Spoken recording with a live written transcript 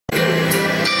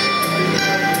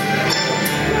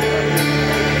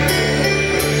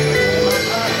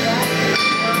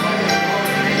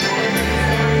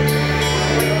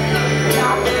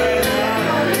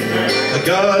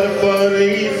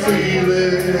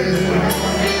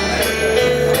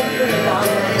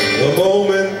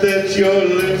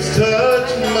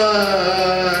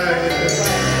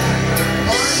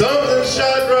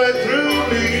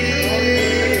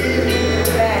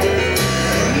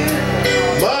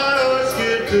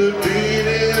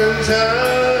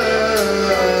time.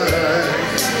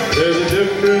 There's a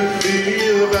different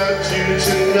feel about you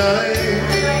tonight.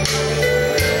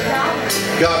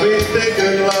 Got me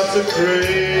thinking lots of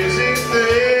crazy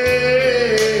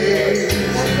things.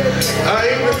 I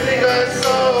even think I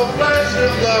saw a flash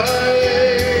of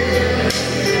light.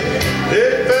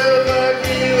 It felt like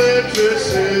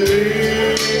electricity.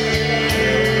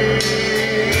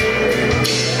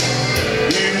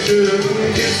 You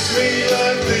shouldn't kiss me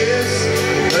like this,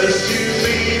 unless you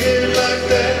mean it like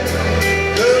that.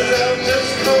 'Cause I'll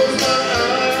just close my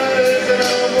eyes and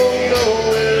I won't know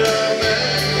where I'm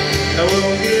at. I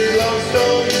won't get lost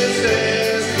on this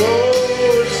dance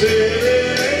floor,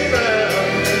 sitting around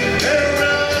and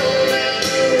around and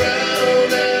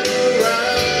around and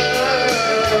around.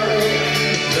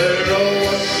 They're all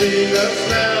watching us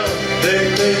now. They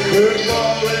think we're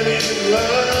falling in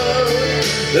love.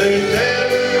 They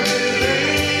never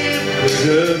believe we're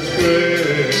just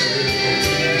friends.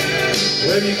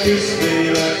 When you kiss me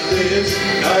like this,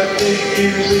 I think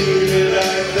you mean it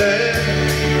like that.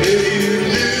 If you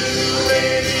do,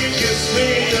 maybe kiss me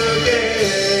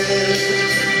again.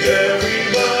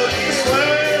 Everybody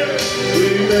swears we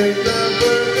make the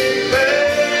perfect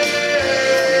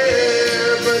pair,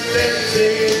 but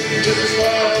dancing is as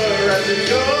far as it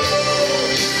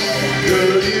goes.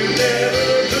 Girl, you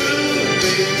never lose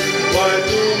me quite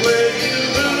the way you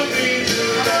love me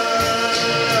tonight.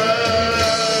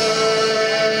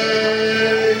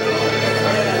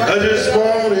 I just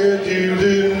wanted you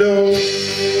to know.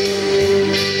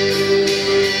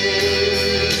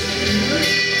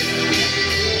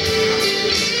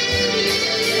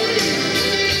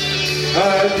 I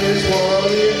just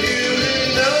wanted you to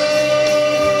know.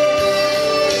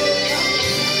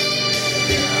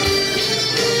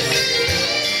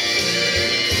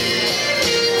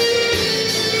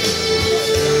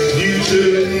 You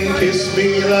shouldn't kiss me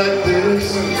like this,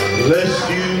 unless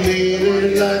you mean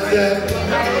it like that.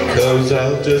 'Cause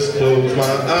I'll just close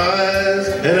my eyes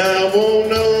and I won't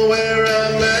know where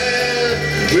I'm at.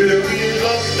 We'll be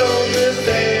lost on this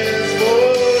dance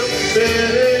floor,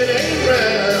 spinning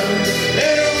around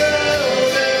and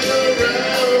around and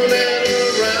around and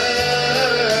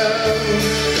around.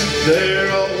 They're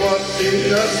all watching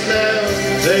us now.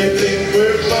 They think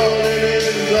we're falling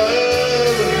in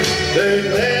love. They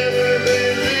never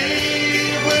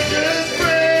believe we're just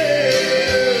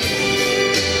friends.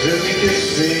 If you kiss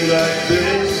me like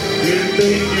this, you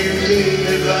think you mean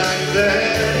it like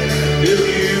that.